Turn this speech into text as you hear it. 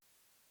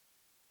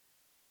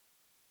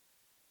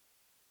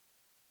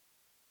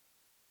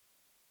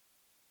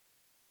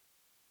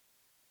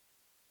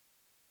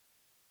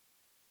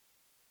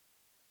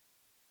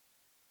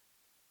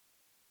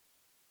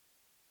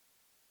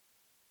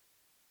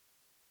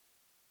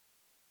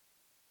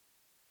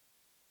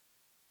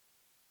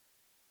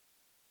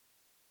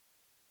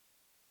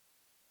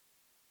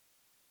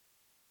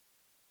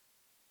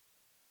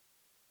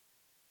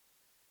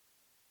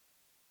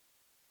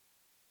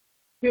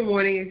Good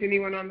morning. Is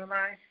anyone on the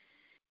line?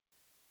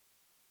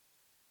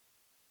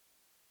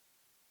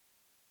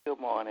 Good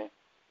morning.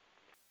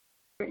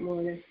 Good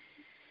morning.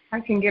 I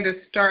can get us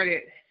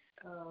started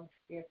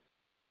if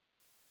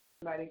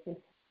somebody can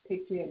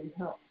pitch in and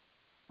help.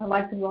 I'd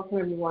like to welcome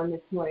everyone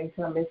this morning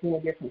to our Making a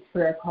Difference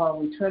prayer call.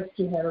 We trust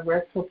you had a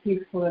restful,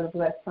 peaceful, and a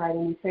blessed night,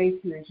 and we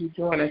thank you as you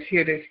join us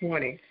here this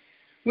morning.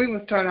 We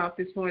will start off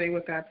this morning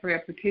with our prayer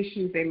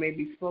petitions. They may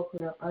be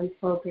spoken or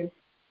unspoken.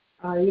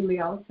 You may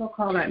also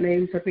call out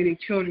names of any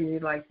children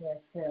you'd like to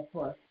ask prayer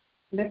for.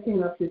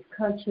 Lifting up this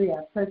country,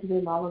 our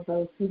president, all of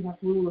those who have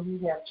rule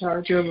and who have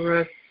charge over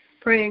us,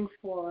 praying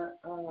for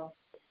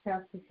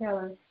Pastor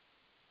Keller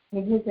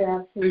in his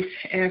absence,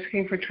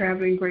 asking for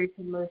traveling grace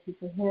and mercy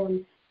for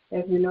him,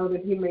 as we know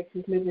that he makes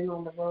his living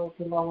on the roads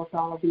along with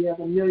all of the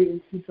other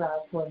millions who drive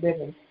for a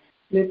living.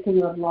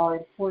 Lifting up law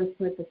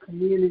enforcement, the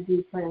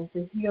community, praying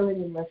for healing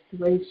and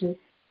restoration,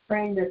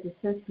 praying that the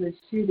senseless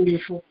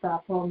shootings will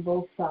stop on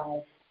both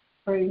sides,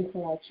 praying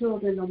for our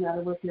children, no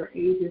matter what their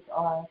ages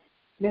are,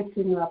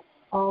 lifting up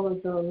all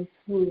of those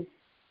who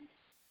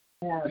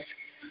have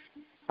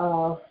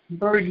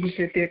burdens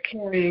that they're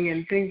carrying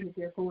and things that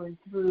they're going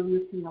through,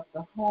 lifting up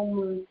the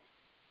homeless,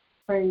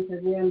 praying for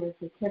them as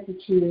the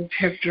temperatures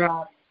have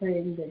dropped,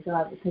 praying that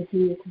God will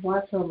continue to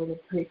watch over them,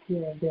 take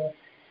care of them,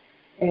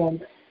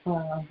 and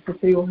that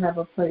they will have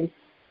a place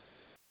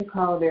to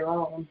call their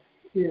own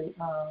to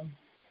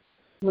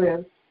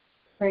live.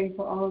 Praying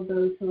for all of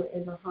those who are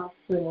in the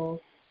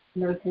hospitals,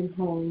 nursing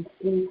homes,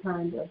 any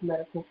kind of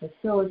medical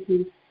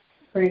facilities,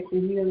 praying for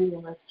healing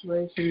and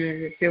restoration,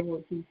 and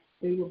that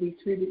they will be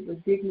treated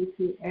with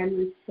dignity and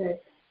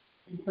respect,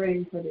 and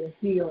praying for their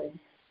healing.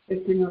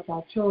 Lifting up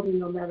our children,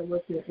 no matter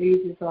what their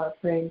ages are,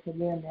 praying for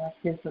them,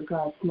 asking for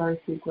God's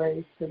mercy,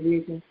 grace,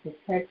 provision,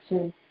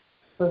 protection,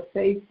 for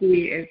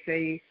safety as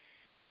they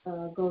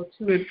go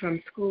to and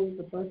from school,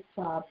 the bus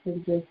stops,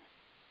 and just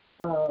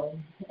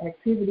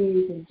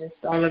activities, and just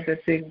all of the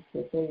things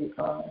that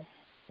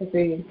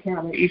they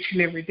encounter each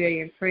and every day,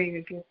 and praying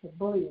against the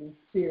bullying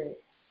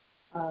spirit.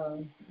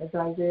 As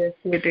Isaiah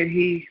said that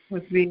he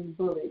was being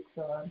bullied,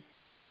 so I'm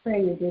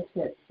praying against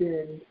that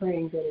spirit and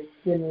praying that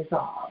it's been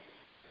resolved.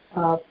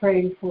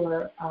 Praying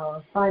for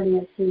our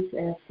finances,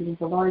 asking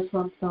for large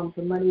lump sums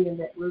of money, and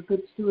that we're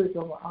good stewards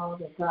over all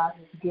that God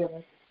has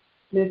given.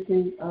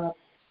 Lifting up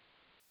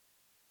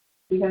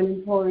the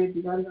unemployed,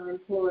 the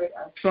underemployed,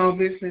 our small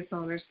business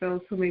owners,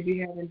 those who may be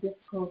having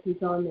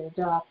difficulties on their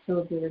jobs,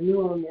 those that are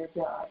new on their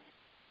jobs.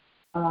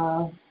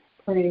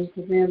 Praying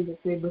for them that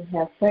they would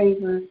have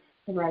favor,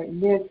 the right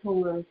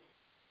mentors,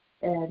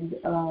 and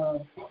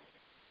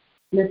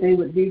that they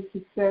would be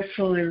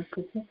successful, and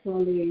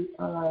particularly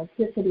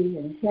Tiffany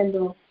and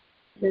Kendall,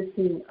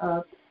 lifting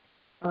up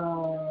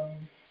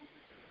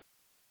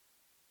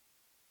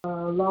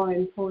law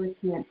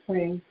enforcement,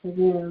 praying for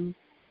them,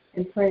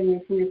 and praying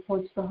as we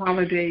approach the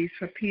holidays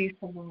for peace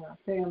among our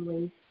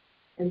families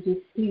and just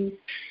peace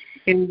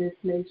in this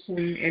nation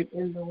and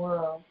in the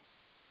world.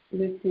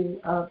 Lifting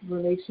up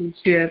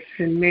relationships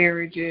and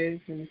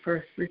marriages and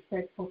for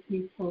respectful,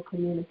 peaceful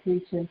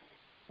communication,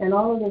 and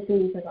all of the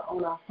things that are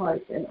on our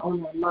hearts and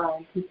on our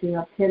minds. Lifting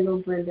up Kendall,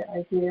 Brenda,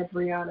 Isaiah,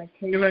 Brianna,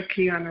 Kayla,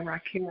 Kiana,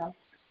 Raquel,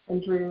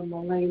 Andrea,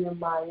 Melena,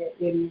 Maya,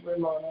 Eddie,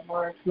 Ramona,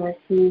 Mark,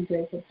 Maxine,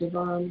 Jacob,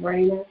 Javon,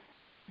 Raina,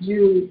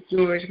 Jude,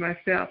 George,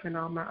 myself, and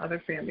all my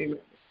other family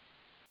members.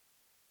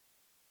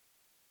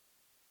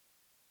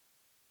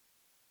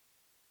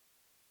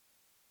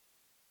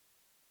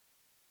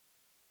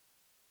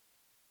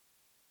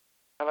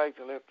 I'd like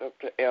to lift up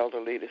the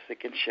elderly, the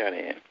sick and shut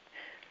in.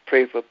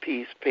 Pray for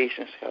peace,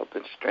 patience, health,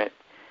 and strength,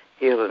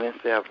 healing and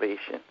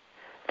salvation,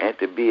 and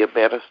to be a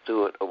better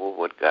steward over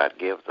what God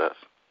gives us.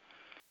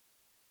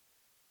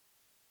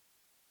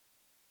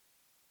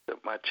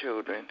 My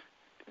children,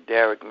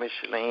 Derek,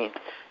 Micheline,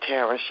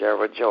 Terrence,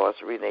 Shara, Joyce,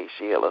 Renee,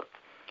 Sheila,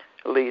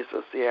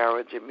 Lisa,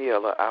 Sierra,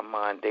 Jamila,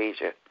 Armand,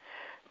 Deja,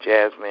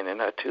 Jasmine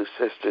and her two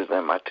sisters,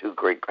 and my two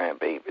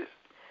great-grandbabies.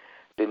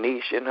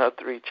 Denise and her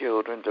three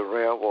children,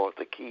 Darrell,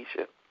 Walter,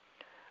 Keisha,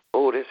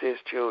 Otis, his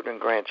children,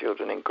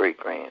 grandchildren, and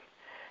great-grand.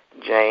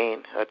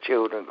 Jane, her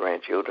children,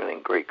 grandchildren,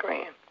 and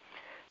great-grand.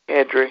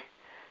 Edry,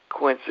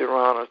 Quincy,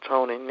 Ronald,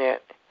 Tony,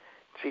 Nett,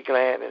 T.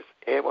 Gladys,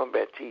 Edwin,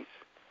 Baptiste,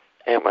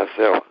 and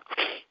myself,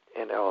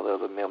 and all the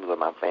other members of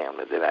my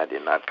family that I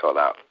did not call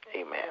out.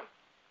 Amen.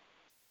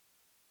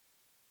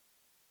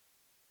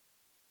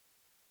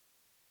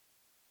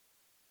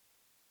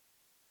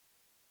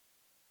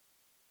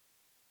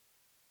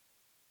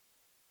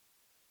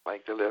 I'd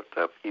like to lift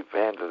up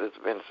Evangelist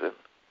Vincent,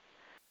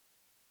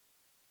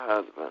 her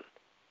husband,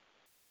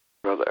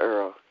 Brother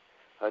Earl,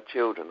 her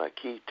children are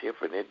Keith,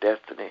 Tiffany,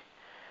 Destiny,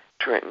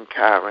 Trenton,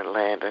 Kyron,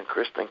 Landon,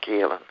 Kristen,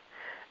 Kaylin,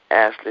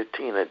 Ashley,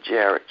 Tina,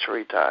 Jarrett,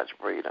 Trey, Taj,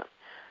 Braden,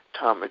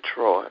 Tommy,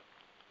 Troy.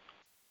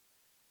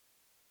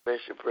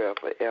 Special prayer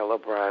for Ella,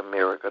 Brian,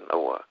 Miracle,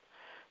 Noah,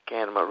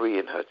 Canna Marie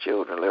and her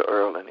children, Little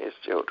Earl and his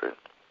children.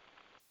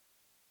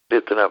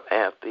 Lifting up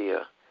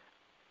Anthea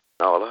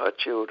and all of her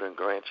children,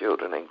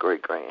 grandchildren, and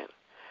great-grand,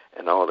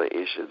 and all the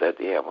issues that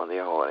they have on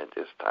their heart at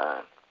this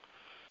time.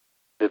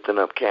 Lifting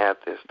up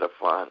Kathy,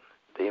 Stefan,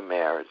 their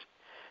marriage,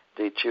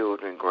 their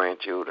children,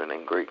 grandchildren,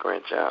 and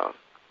great-grandchild.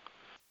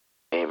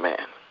 Amen.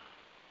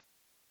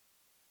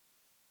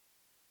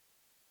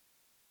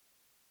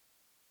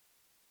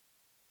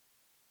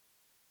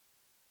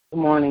 Good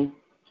morning.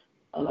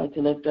 I'd like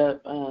to lift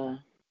up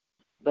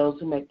those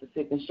who make the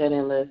sick and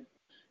shut-in list,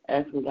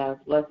 asking God's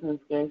blessings,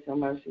 grace, and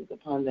mercies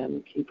upon them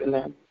and keeping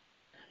them.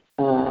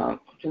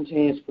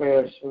 Continuous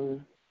prayers for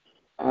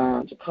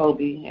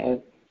Jacoby, as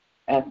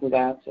asking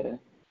God to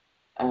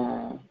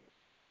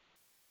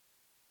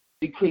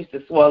decrease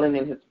the swelling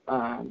in his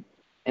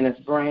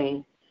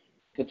brain.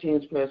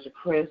 Continuous prayers for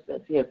Chris,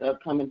 as he has an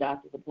upcoming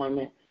doctor's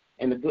appointment,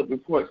 and the good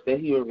reports that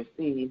he will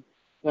receive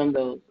from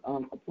those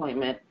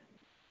appointments.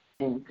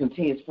 And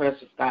continuous prayers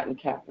for Scott and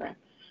Catherine.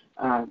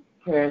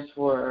 Prayers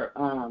for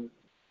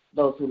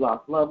those who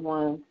lost loved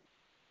ones.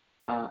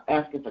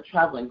 Asking for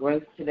traveling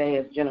grace today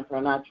as Jennifer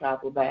and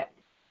Amanda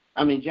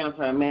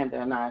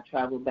and I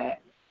travel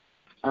back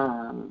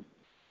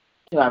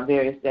to our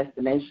various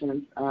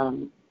destinations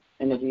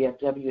in the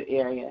DFW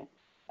area.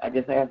 I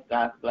just ask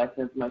God's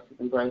blessings, mercies,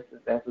 and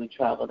graces as we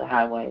travel the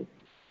highways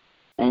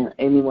and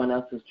anyone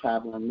else who's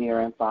traveling near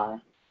and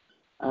far.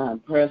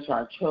 Prayers for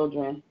our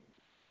children,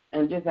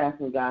 and just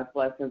asking God's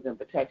blessings and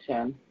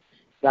protection,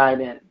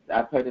 guidance.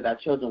 I pray that our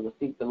children will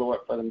seek the Lord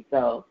for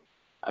themselves.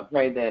 I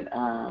pray that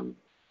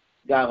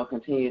God will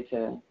continue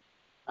to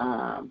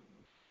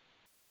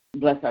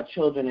bless our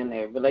children in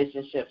their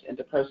relationships,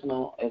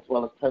 interpersonal as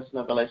well as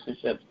personal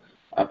relationships.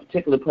 I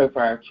particularly pray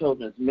for our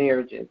children's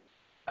marriages.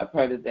 I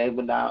pray that they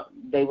would not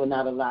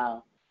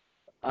allow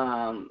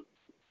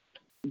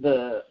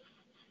the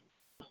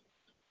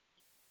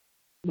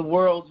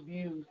world's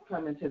views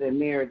come into their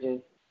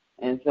marriages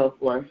and so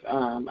forth.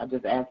 I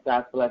just ask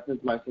God's blessings,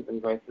 mercies,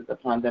 and graces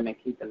upon them and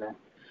keeping them.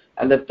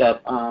 I lift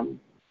up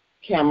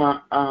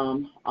Cameron,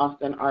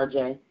 Austin,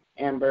 RJ,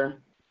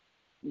 Amber,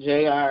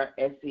 JR,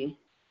 Essie,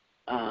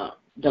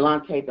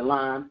 Delonte,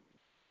 Delon,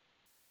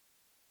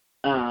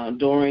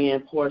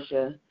 Dorian,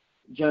 Portia,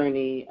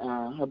 Journey,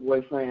 her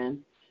boyfriend,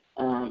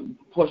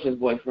 Portia's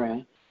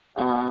boyfriend.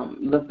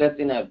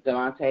 Lifting up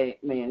Martell,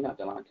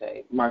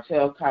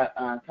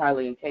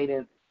 Kylie, and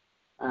Cadence.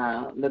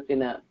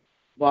 Lifting up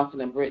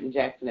Boston and Britton,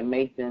 Jackson and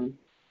Mason,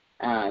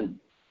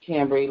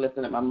 Cambry,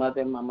 lifting up my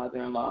mother, my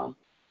mother-in-law,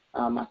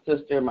 my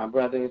sister, my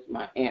brothers,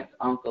 my aunts,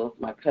 uncles,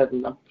 my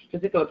cousins. I'm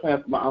particularly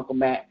praying for my Uncle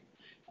Mac,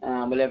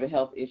 whatever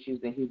health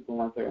issues that he's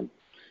going through.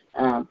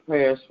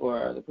 Prayers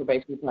for the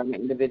probation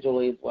department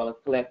individually as well as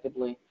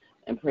collectively,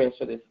 and prayers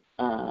for this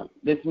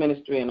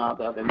ministry and all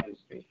the other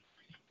ministries.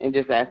 And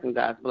just asking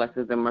God's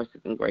blessings and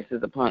mercies and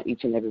graces upon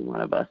each and every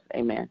one of us.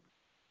 Amen.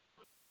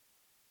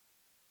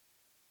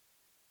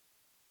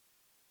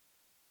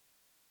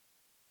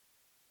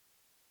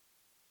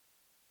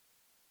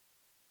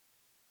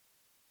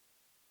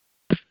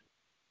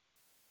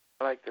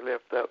 I'd like to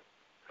lift up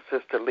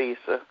Sister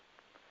Lisa,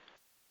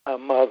 her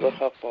mother,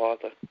 her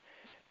father,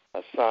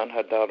 her son,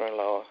 her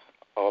daughter-in-law,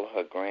 all of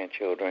her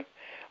grandchildren,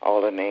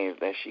 all the names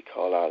that she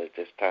called out at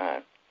this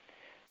time.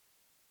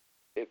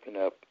 Lifting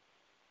up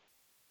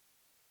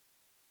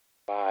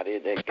body,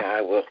 that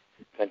God will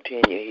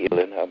continue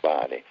healing her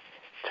body,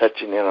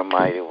 touching in a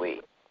mighty way.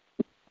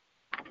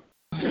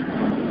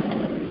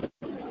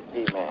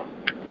 Amen.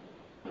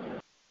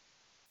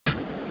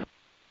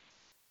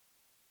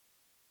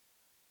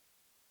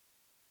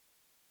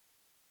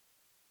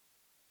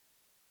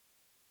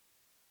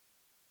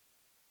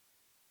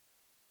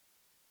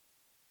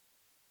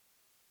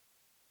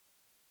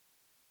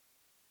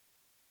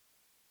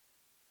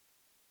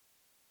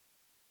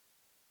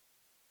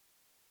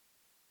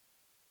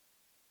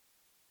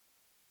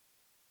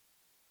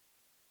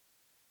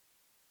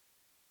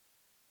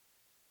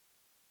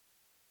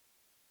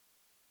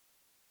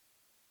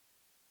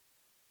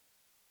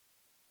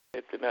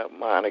 Lifting up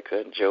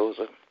Monica and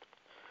Joseph,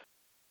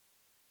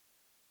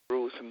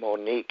 Bruce and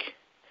Monique.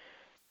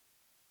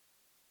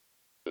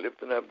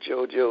 Lifting up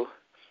JoJo,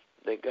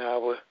 that God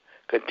will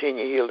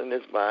continue healing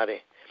his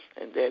body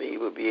and that he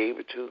will be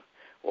able to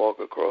walk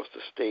across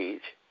the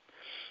stage.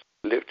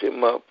 Lift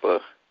him up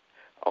for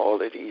all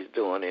that he's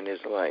doing in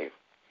his life.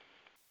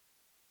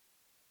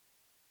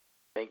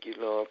 Thank you,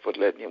 Lord, for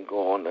letting him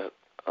go on the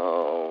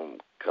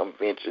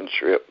convention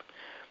trip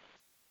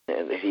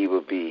and that he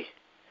will be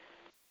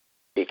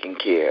taken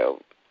care of.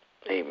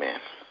 Amen.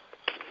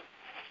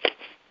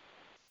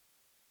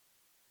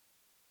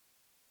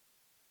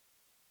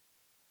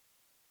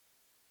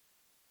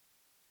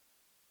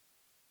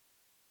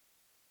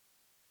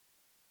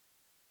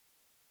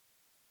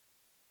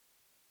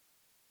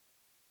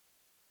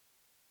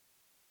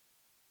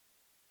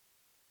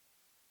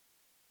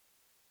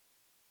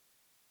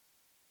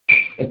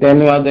 Is there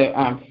any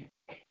other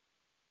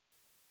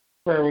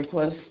prayer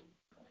requests?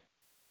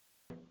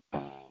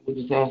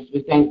 We are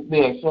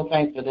so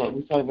thankful that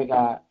we serve a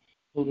God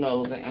who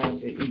knows and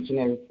answers each and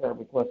every prayer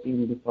request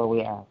even before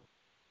we ask.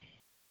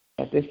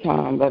 At this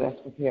time, let us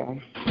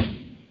prepare.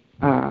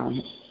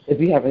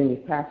 If you have any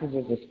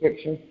passages of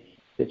scripture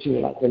that you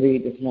would like to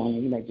read this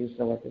morning, you may do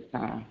so at this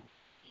time.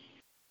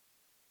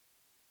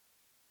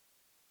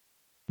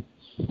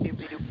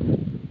 If you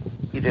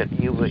pray that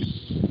you would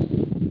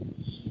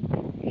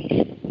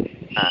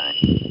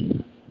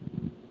find.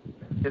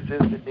 This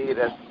is the day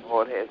that the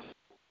Lord has.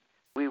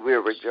 We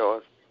will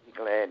rejoice, be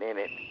glad in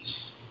it.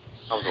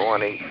 I'm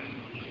going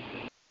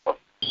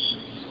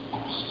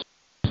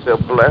to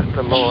bless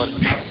the Lord.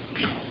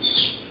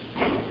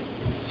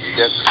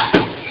 Just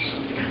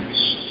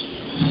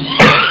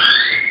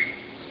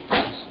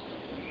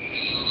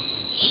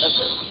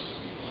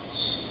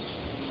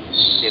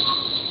it.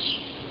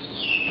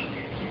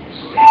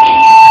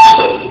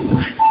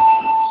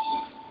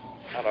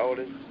 Not all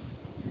this.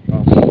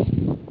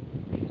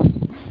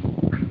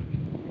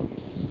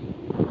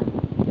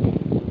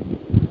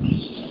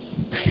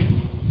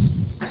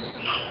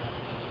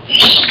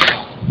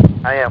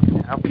 I am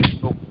Alpha,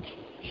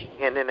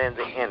 beginning and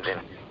the ending.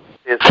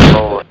 Is the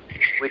Lord,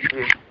 which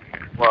is,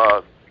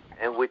 was,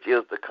 and which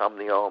is to come,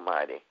 the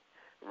Almighty.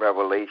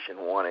 Revelation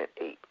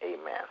 1:8.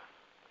 Amen.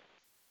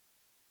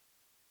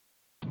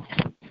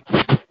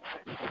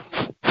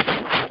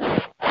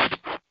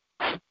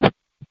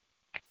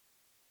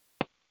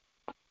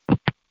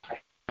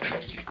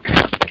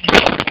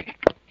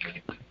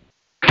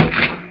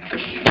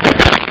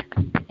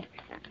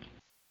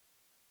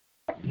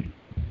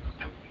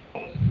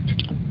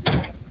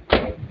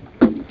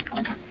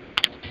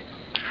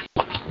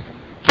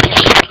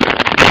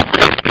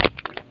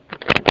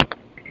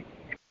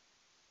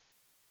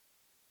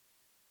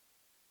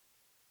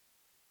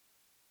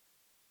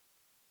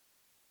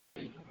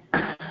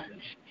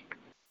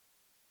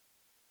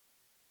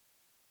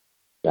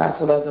 God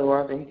so loved the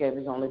world that he gave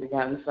his only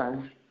begotten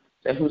Son,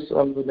 that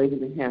whosoever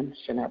believeth in him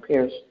shall not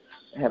perish,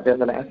 but have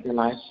everlasting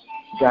life.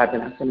 God did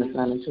not send his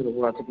Son into the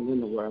world to be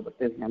in the world, but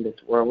through him that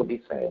the world will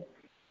be saved.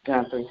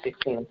 John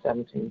 3:16 and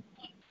 17.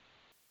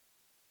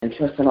 And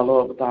trust in the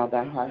Lord with all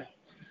thy heart.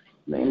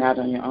 Lean not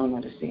on your own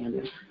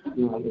understanding.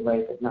 In all your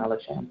ways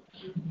acknowledge him.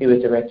 He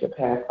will direct your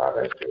path,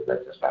 Proverbs 3,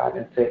 verses 5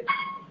 and 6.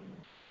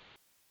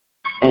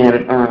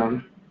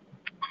 And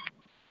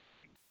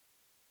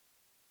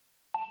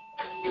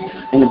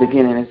in the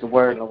beginning is the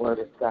Word, and the Word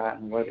is God,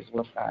 and the Word is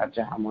with God.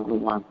 John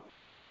 1:1.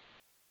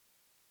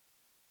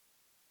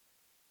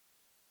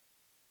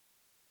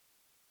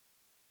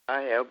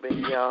 I have been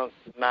young,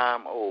 now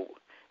I'm old,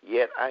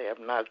 yet I have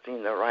not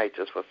seen the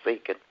righteous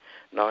forsaken,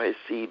 nor his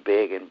seed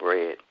begging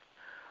bread.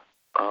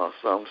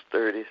 Psalms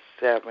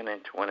 37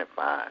 and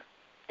 25.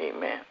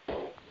 Amen.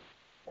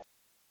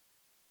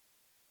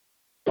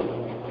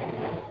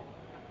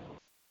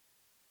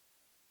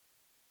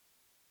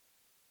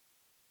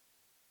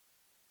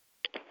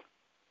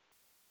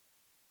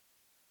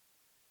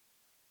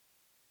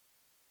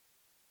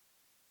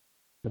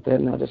 But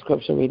there's no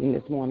scripture reading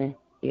this morning.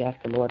 We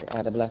ask the Lord to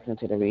add a blessing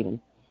to the reading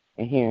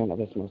and hearing of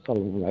his most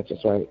holy and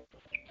righteous word.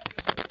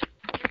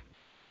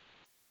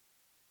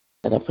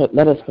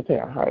 Let us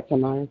prepare our hearts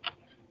and minds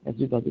as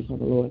we go before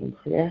the Lord in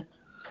prayer.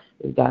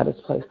 If God has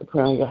placed a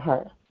prayer on your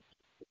heart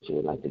that you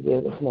would like to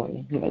give this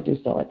morning, you may do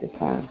so at this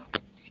time.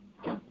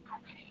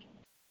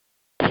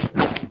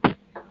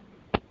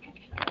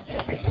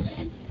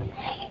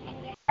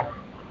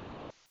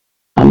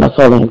 Our most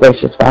holy and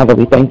gracious Father,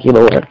 we thank you,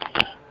 Lord,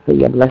 for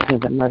your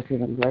blessings and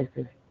mercies and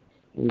graces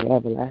and your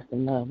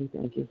everlasting love. We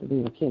thank you for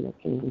being King of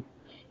Kings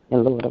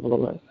and Lord of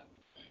Lords.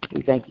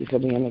 We thank you for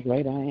being the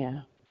great I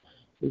am.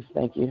 We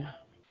thank you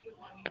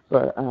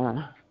for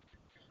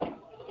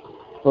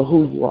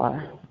who you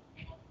are.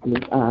 We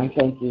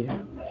thank you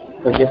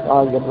for just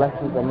all your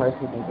blessings and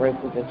mercies and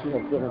graces that you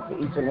have given to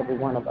each and every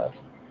one of us.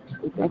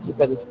 We thank you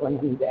for this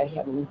brand day,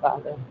 Heavenly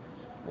Father.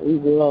 We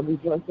will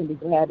rejoice and be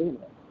glad in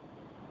it.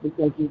 We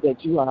thank you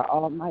that you are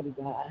Almighty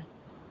God.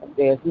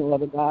 There is no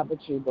other God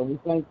but you. But we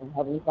thank you,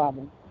 Heavenly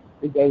Father,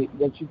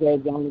 that you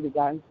gave your only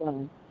begotten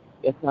Son,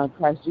 your Son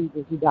Christ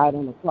Jesus, who died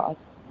on the cross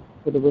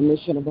for the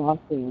remission of our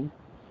sins.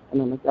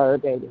 And on the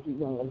third day that he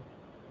rose,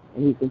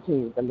 and he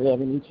continues to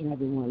live in each and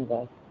every one of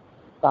us.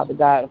 Father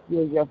God, a few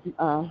of your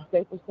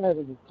faithful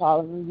servants is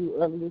calling on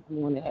you early this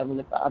morning,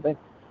 Heavenly Father.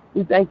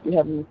 We thank you,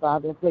 Heavenly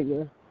Father, for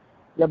your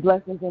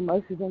blessings and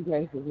mercies and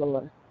graces,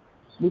 Lord.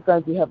 We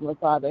thank you, Heavenly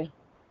Father,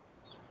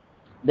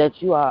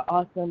 that you are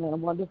awesome and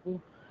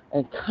wonderful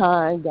and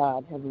kind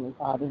God, Heavenly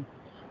Father.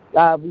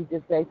 God, we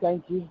just say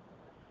thank you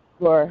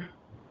for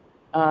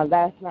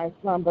last night's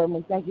slumber, and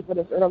we thank you for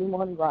this early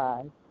morning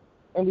rise.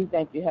 And we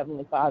thank you,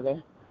 Heavenly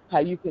Father, how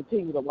you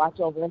continue to watch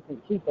over us and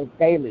keep us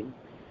daily,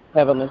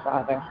 Heavenly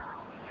Father.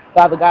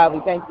 Father God, we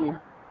thank you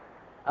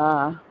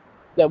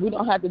that we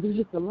don't have to do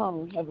this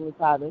alone, Heavenly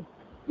Father.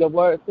 Your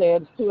word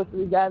says 2 or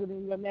 3 gathered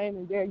in your name,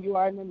 and there you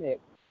are in the midst.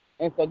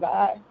 And so,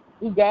 God,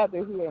 we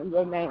gather here in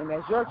your name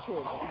as your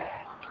children,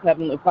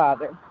 Heavenly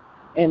Father.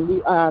 And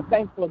we are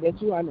thankful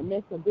that you are in the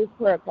midst of this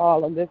prayer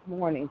call on this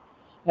morning,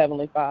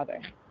 Heavenly Father.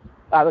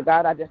 Father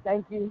God, I just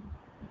thank you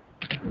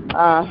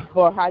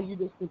for how you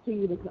just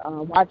continue to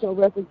watch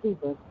over us and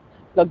keep us.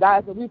 So,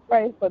 God, so we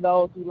pray for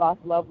those who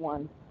lost loved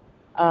ones,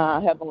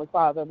 Heavenly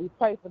Father. We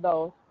pray for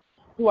those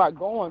who are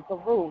going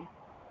through,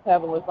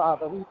 Heavenly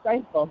Father. We're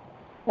thankful,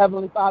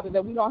 Heavenly Father,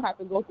 that we don't have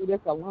to go through this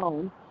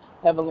alone.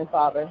 Heavenly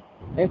Father.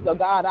 And so,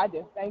 God, I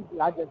just thank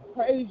you. I just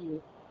praise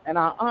you, and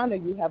I honor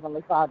you,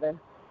 Heavenly Father.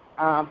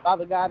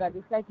 Father God, I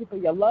just thank you for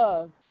your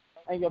love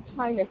and your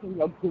kindness and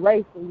your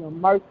grace and your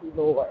mercy,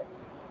 Lord.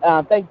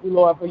 Thank you,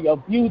 Lord, for your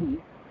beauty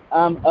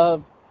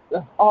of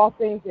all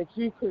things that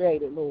you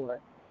created, Lord.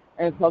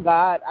 And so,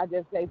 God, I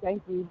just say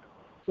thank you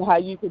for how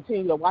you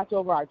continue to watch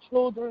over our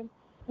children,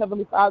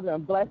 Heavenly Father,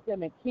 and bless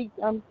them and keep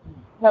them,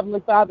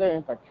 Heavenly Father,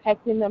 and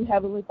protecting them,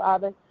 Heavenly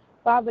Father.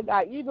 Father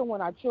God, even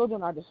when our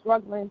children are just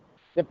struggling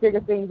to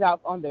figure things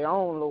out on their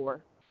own,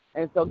 Lord.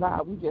 And so,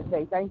 God, we just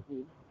say thank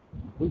you.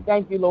 We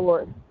thank you,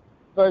 Lord,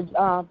 for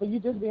you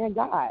just being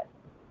God.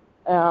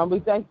 We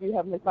thank you,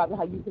 Heavenly Father,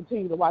 how you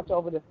continue to watch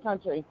over this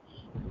country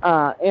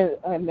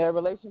and their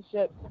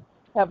relationships,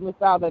 Heavenly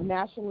Father,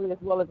 nationally as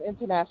well as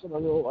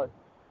internationally, Lord.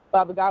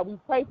 Father God, we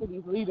pray for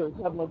these leaders,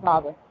 Heavenly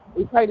Father.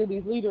 We pray that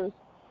these leaders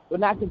will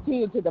not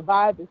continue to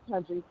divide this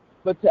country,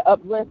 but to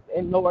uplift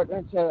and, Lord,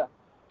 and to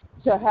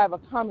have a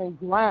common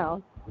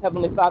ground,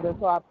 Heavenly Father. And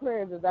so our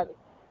prayer is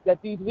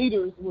that these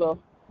leaders will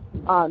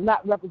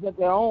not represent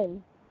their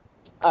own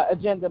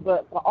agenda,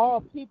 but for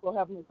all people,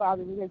 Heavenly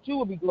Father, that you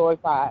will be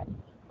glorified.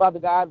 Father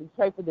God, we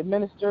pray for the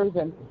ministers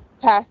and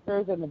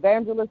pastors and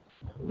evangelists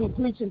who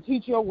preach and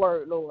teach your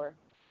word, Lord.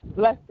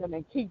 Bless them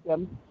and keep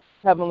them,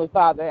 Heavenly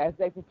Father, as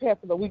they prepare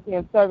for the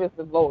weekend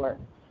services, Lord.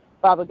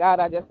 Father God,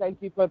 I just thank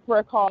you for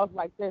prayer calls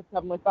like this,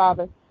 Heavenly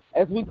Father,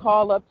 as we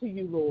call up to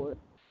you, Lord.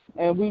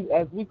 And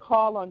as we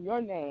call on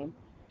your name,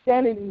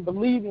 standing and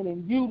believing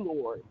in you,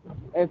 Lord.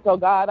 And so,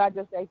 God, I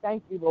just say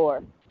thank you,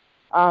 Lord.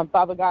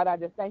 Father God, I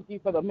just thank you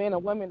for the men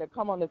and women that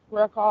come on this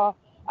prayer call.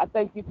 I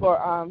thank you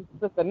for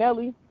Sister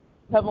Nellie,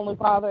 Heavenly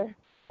Father,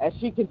 as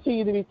she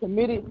continues to be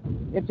committed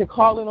into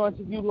calling on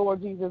to you,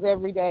 Lord Jesus,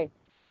 every day,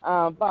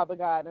 Father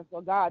God. And so,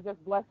 God,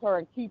 just bless her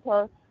and keep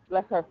her.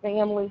 Bless her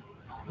family.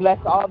 Bless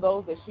all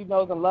those that she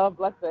knows and loves.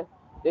 Bless the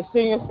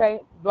senior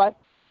saints. Bless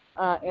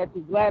Auntie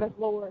Gladys,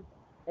 Lord.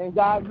 And,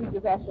 God, we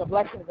just ask your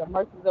blessings and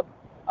mercies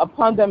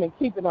upon them and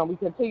keeping them. We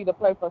continue to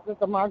pray for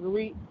Sister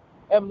Marguerite,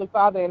 Heavenly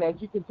Father, and as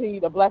you continue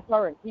to bless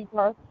her and keep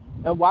her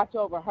and watch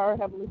over her,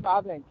 Heavenly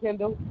Father, and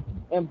Kendall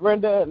and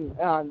Brenda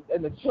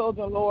and the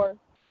children, Lord.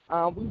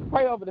 We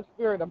pray over the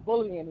spirit of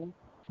bullying,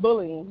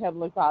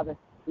 Heavenly Father.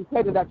 We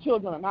pray that our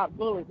children are not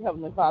bullied,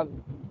 Heavenly Father,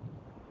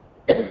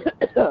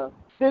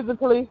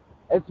 physically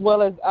as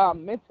well as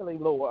mentally,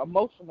 Lord,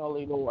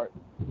 emotionally, Lord.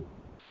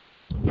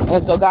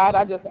 And so, God,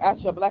 I just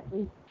ask your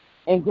blessings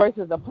and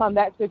graces upon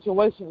that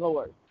situation,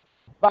 Lord.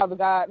 Father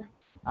God,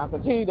 I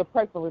continue to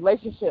pray for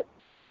relationships,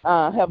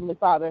 Heavenly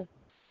Father,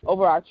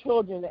 over our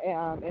children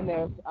and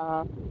their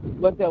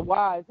with their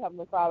wives,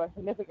 Heavenly Father,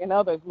 significant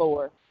others,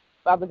 Lord.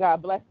 Father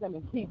God, bless them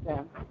and keep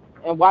them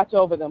and watch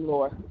over them,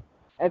 Lord.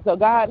 And so,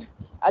 God,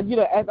 as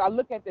I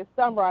look at this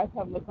sunrise,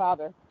 Heavenly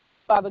Father,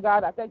 Father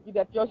God, I thank you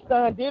that your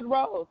sun did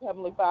rose,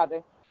 Heavenly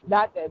Father,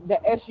 not the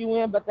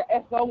S-U-N, but the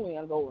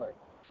S-O-N, Lord.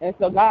 And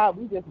so, God,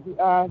 we just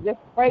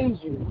praise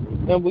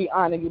you and we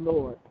honor you,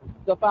 Lord.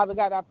 So, Father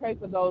God, I pray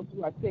for those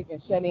who are sick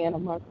and shut in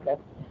amongst us,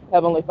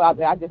 Heavenly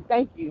Father. I just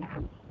thank you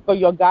for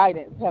your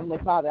guidance, Heavenly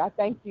Father. I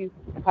thank you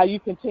how you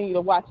continue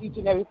to watch each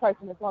and every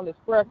person that's on this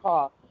prayer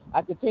call.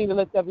 I continue to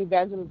lift up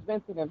Evangelist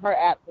Vincent in her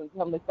absence,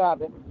 Heavenly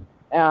Father,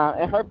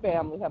 and her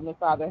family, Heavenly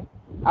Father.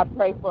 I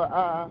pray for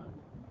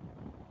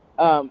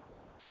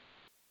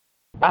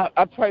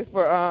I pray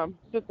for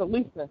Sister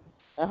Lisa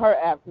and her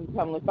absence,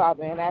 Heavenly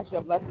Father, and ask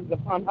your blessings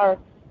upon her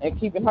and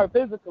keeping her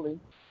physically,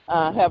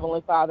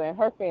 Heavenly Father, and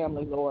her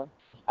family, Lord.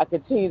 I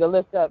continue to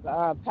lift up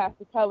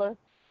Pastor Keller,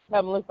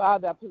 Heavenly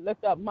Father. I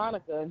lift up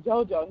Monica and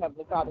JoJo,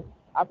 Heavenly Father.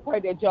 I pray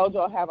that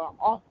JoJo have an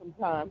awesome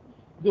time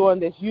during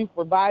this youth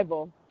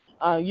revival,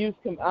 youth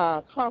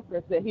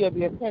conference that he'll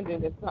be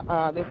attending this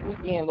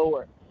weekend,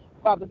 Lord.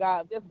 Father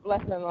God, just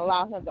bless him and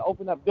allow him to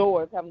open up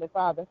doors, Heavenly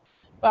Father.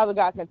 Father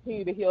God,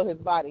 continue to heal his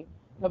body.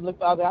 Heavenly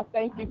Father, I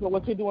thank you for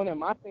what you're doing in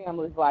my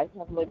family's life,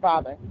 Heavenly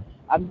Father.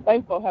 I'm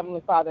thankful,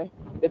 Heavenly Father,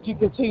 that you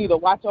continue to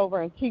watch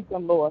over and keep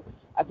them, Lord.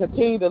 I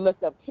continue to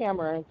lift up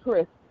Cameron and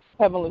Chris,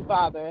 Heavenly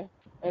Father,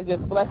 and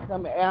just bless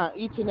them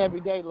each and every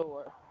day,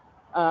 Lord.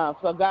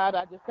 So, God,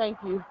 I just thank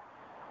you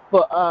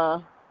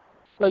for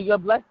your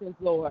blessings,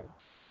 Lord.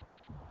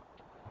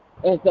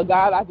 And so,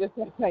 God, I just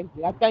say thank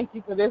you. I thank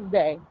you for this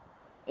day.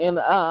 And,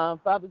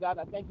 Father God,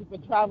 I thank you for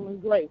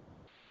traveling grace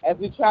as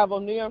we travel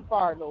near and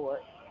far, Lord.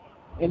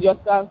 In your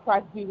Son,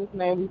 Christ Jesus'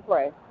 name we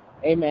pray.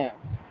 Amen.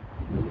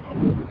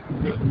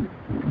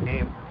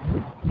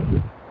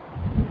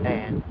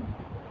 Amen.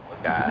 For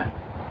God.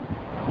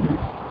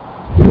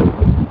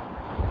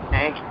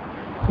 Thank you.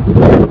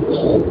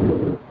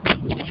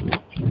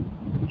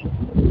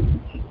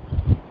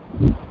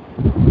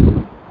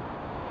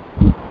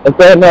 Is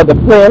there any other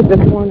prayers this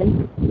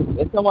morning?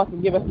 If someone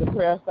can give us the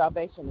prayer of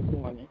salvation this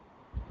morning.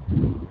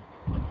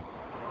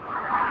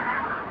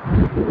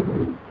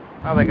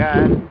 Father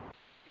God, we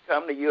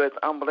come to you as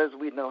humble as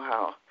we know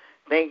how.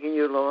 Thanking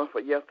you, Lord, for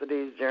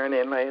yesterday's journey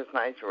and last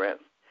night's rest.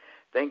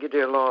 Thank you,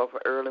 dear Lord,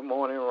 for early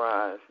morning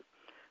rise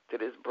to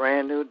this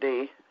brand new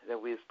day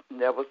that we've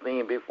never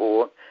seen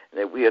before and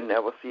that we'll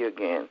never see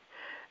again.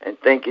 And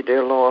thank you,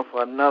 dear Lord,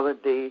 for another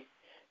day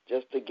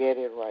just to get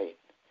it right.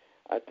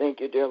 I thank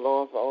you, dear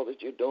Lord, for all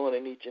that you're doing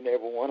in each and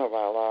every one of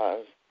our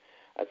lives.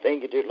 I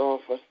thank you, dear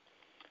Lord, for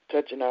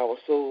touching our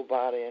soul,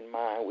 body, and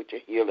mind with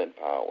your healing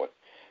power.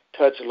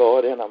 Touch,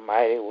 Lord, in a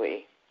mighty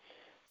way.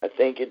 I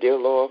thank you, dear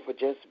Lord, for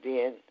just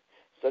being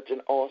such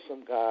an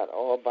awesome God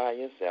all by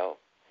yourself.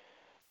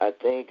 I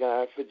thank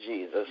God for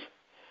Jesus.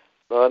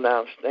 Lord,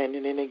 now I'm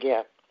standing in the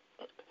gap.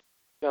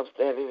 I'm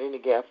standing in the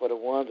gap for the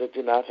ones that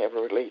do not have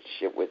a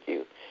relationship with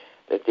you,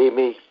 that they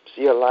may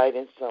see a light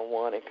in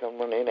someone and come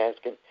running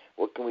asking,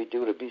 what can we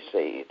do to be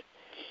saved?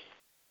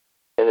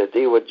 And that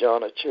they would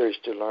join a church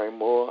to learn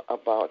more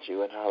about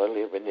you and how to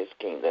live in this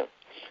kingdom.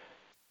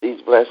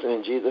 These blessings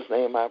in Jesus'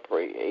 name I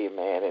pray.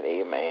 Amen and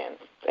amen.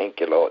 Thank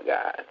you, Lord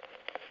God.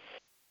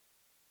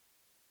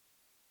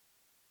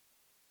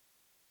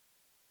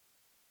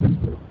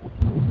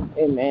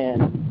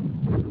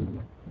 Amen.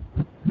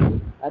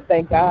 I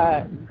thank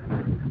God.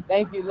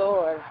 Thank you,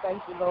 Lord.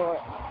 Thank you, Lord.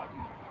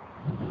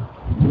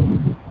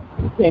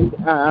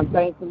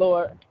 Thank the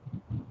Lord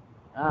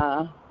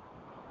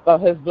for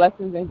his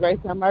blessings and grace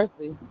and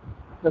mercy.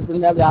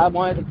 Because I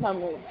wanted to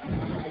come in.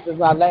 This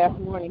is our last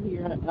morning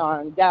here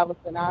on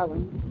Galveston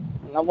Island.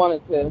 And I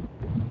wanted to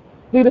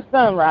see the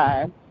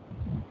sunrise.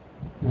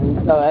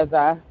 And so as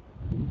I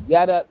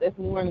got up this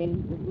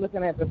morning, just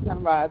looking at the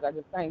sunrise, I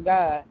just thank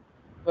God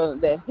for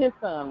that his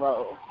sun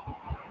rose.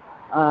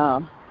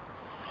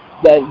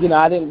 That we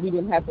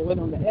didn't have to wait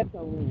on the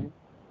S-O-N.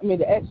 I mean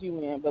the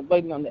S-U-N, but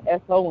waiting on the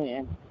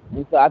S-O-N.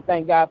 And so I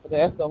thank God for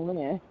the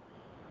S-O-N.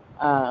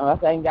 I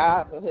thank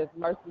God for his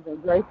mercies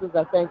and graces.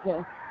 I thank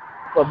him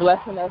for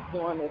blessing us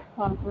during this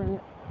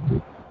conference.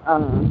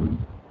 And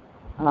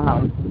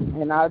I'm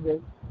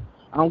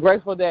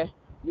grateful that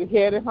we're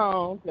headed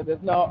home because there's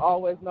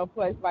always no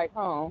place like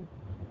home.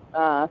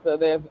 So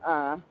there's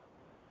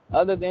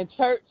other than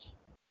church,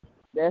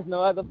 there's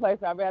no other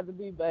place I'd rather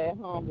be but at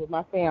home with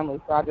my family.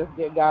 So I just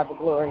give God the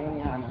glory and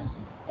the honor.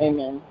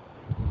 Amen.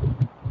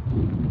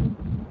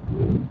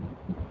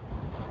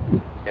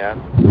 Yeah.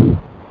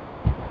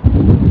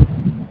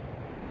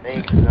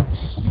 Thank you.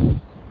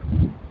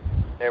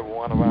 Every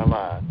one of our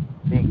lives.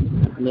 Thank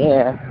you.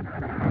 Yeah.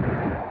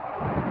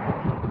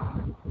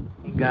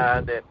 Thank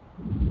God that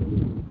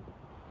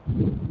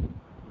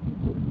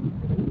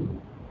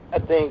I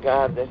thank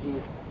God that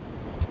He's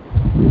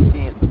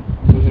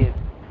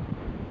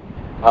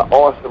an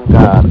awesome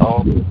God.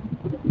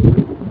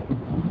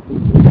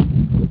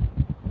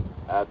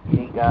 I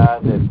thank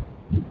God that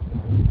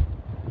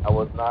I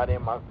was not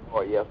in my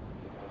car yesterday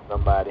when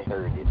somebody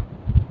heard it.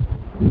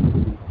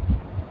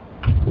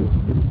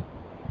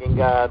 Thank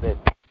God that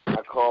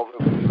my car will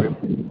be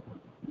repaired.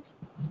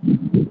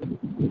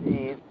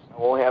 I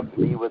won't have to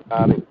be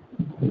without it.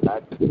 I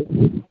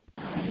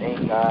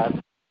thank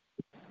God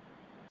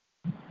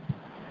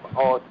for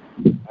all.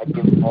 I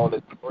give Him all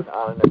the glory,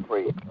 honor, and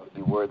praise because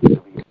He's worthy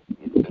to be praised.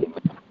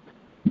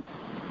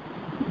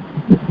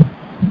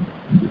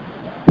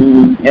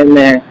 Amen.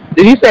 Amen.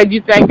 Did you say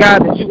you thank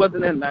God that you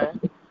wasn't in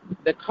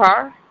the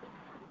car?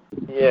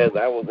 Yes,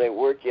 I was at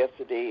work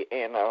yesterday,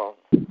 and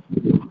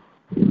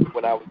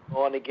when I was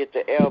going to get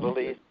the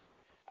elderly,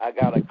 I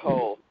got a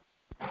call.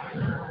 The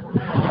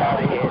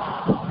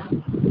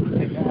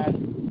guy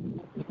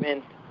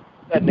been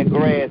cutting the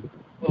grass,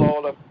 pull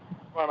all the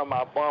front of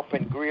my bumper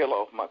and grill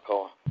off my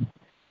car.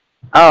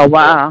 Oh,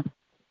 wow.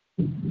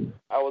 So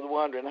I was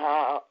wondering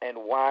how and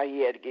why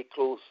he had to get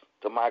close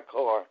to my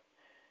car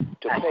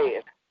to pass.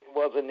 It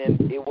wasn't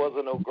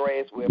no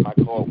grass where my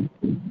car was.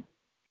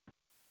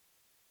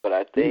 But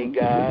I thank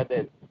God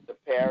that the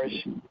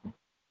parish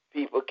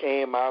people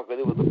came out,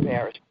 because it was a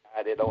parish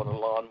guy that owned a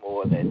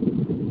lawnmower that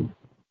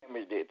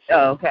damaged it. So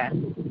okay.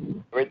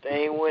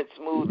 everything went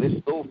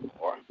smoothly so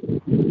far.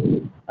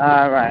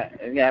 All right.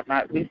 Yeah,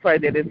 we pray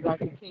that it's going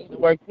to continue to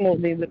work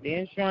smoothly with the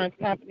insurance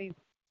companies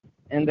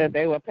and that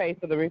they will pay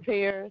for the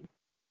repairs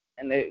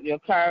and that your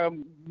car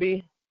will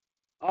be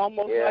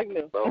almost like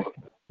new.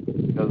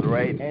 Because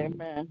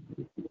Amen.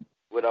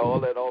 With all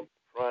that on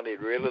front, it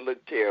really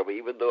looked terrible,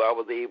 even though I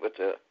was able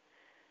to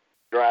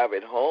drive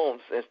it home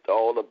since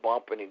all the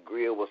bumper and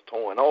grill was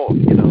torn off,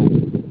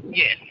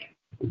 Yes.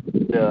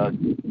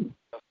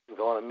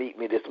 Going to meet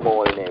me this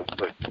morning and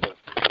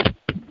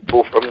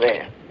go from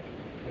there.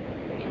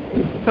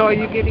 So are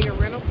you getting a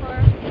rental car?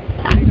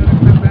 Are they going to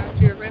come back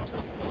to your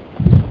rental?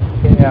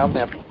 Yeah, I'm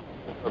going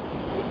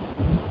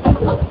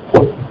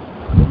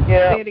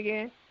Say it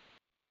again.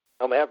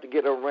 I'm going to have to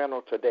get a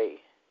rental today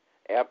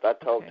after I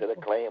talk to the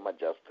claim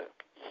adjuster.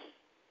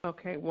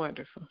 Okay,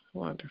 wonderful.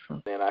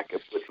 Then I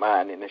could put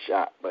mine in the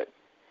shop. But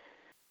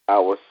I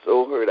was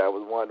so hurt. I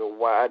was wondering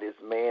why this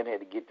man had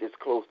to get this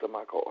close to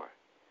my car.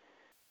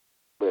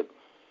 But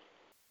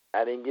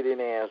I didn't get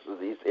any answers.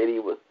 He said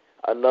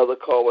another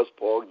car was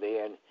parked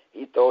there, and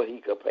he thought he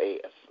could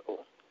pass. So.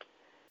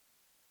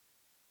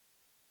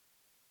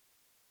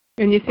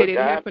 And you said it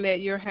happened at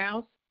your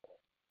house?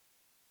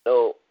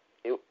 No,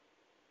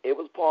 it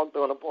was parked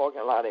on a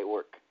parking lot at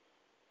work.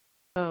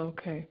 Oh,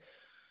 okay.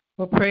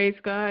 Well, praise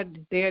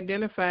God. They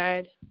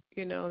identified,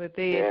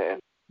 that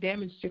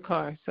damaged your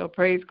car. So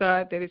praise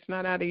God that it's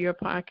not out of your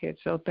pocket.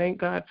 So thank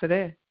God for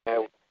that.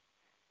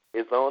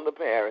 It's on the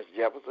parish,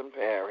 Jefferson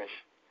Parish.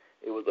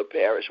 It was a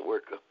parish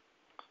worker.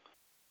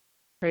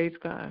 Praise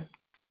God.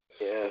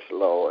 Yes,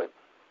 Lord.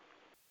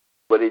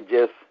 But it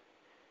just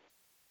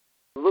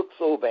looked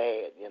so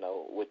bad,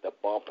 with the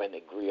bump and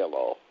the grill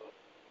off.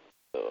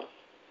 So,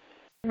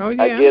 oh,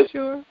 yeah, I'm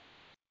sure.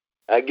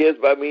 I guess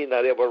by me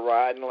not ever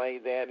riding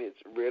like that, it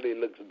really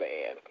looks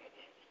bad.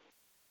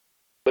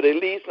 But at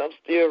least I'm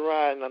still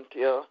riding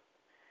until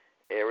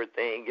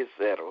everything gets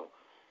settled.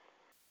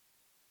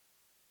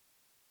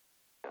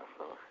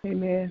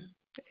 Amen.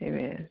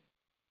 Amen.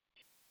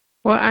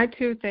 Well, I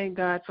too thank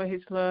God for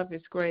his love,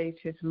 his grace,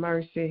 his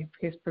mercy,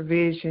 his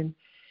provision,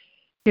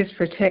 his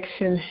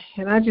protection.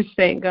 And I just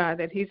thank God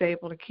that he's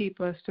able to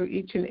keep us through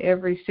each and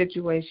every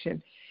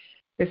situation.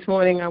 This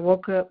morning I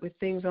woke up with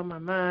things on my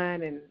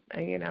mind, and,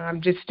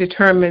 I'm just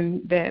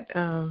determined that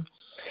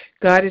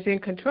God is in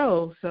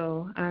control.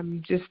 So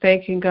I'm just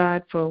thanking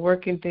God for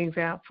working things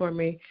out for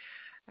me.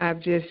 I've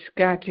just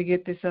got to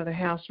get this other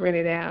house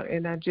rented out,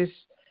 and I'm just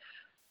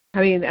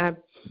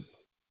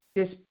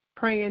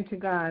praying to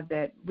God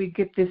that we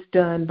get this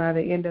done by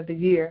the end of the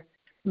year.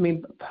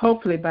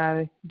 Hopefully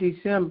by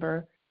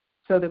December,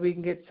 so that we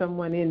can get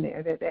someone in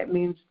there. That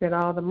means that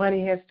all the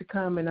money has to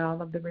come and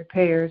all of the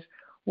repairs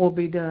will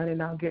be done,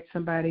 and I'll get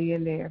somebody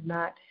in there. If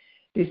not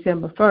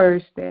December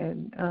 1st,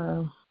 then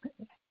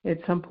at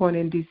some point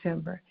in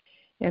December.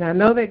 And I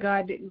know that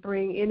God didn't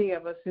bring any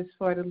of us this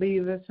far to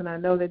leave us, and I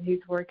know that he's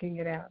working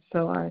it out.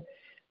 So I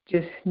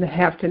just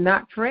have to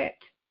not fret,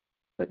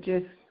 but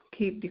just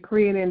keep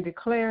decreeing and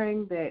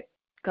declaring that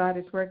God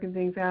is working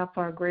things out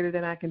far greater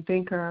than I can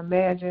think or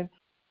imagine.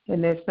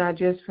 And that's not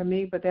just for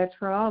me, but that's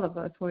for all of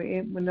us.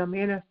 When I'm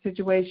in a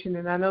situation,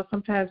 and I know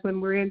sometimes when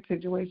we're in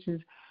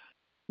situations,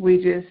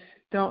 we just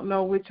don't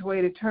know which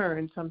way to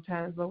turn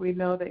sometimes, but we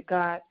know that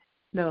God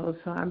knows.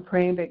 So I'm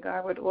praying that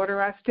God would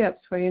order our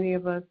steps for any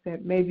of us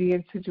that may be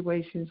in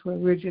situations where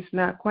we're just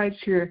not quite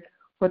sure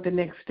what the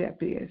next step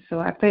is. So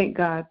I thank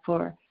God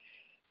for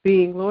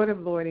being Lord of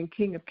Lords and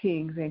King of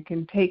Kings, and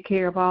can take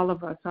care of all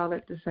of us all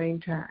at the same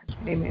time.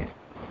 Amen.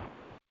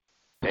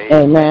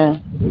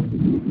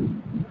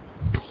 Amen.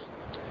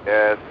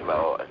 Yes,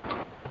 Lord.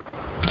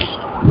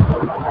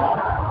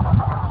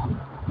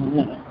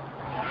 Amen.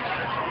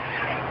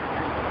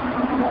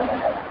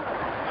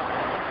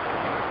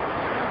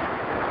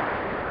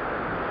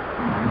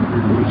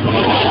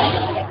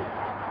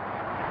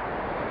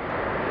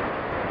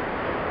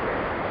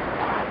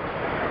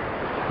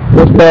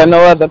 If there are no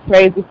other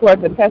praise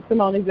reports or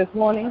testimonies this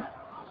morning,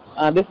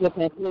 this will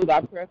conclude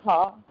our prayer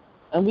call.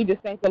 And we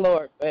just thank the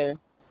Lord for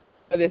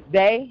this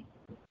day.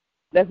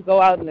 Let's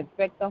go out and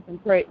expect something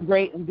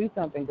great and do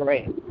something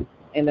great.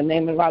 In the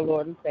name of our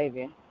Lord and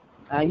Savior.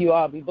 You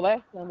all be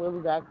blessed, and we'll be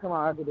back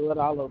tomorrow to do it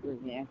all over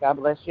again. God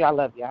bless you. I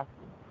love y'all.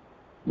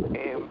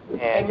 Amen.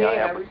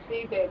 I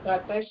received that.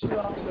 God bless you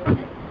all.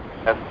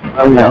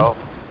 Love y'all.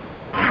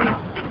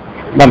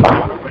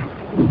 Bye-bye.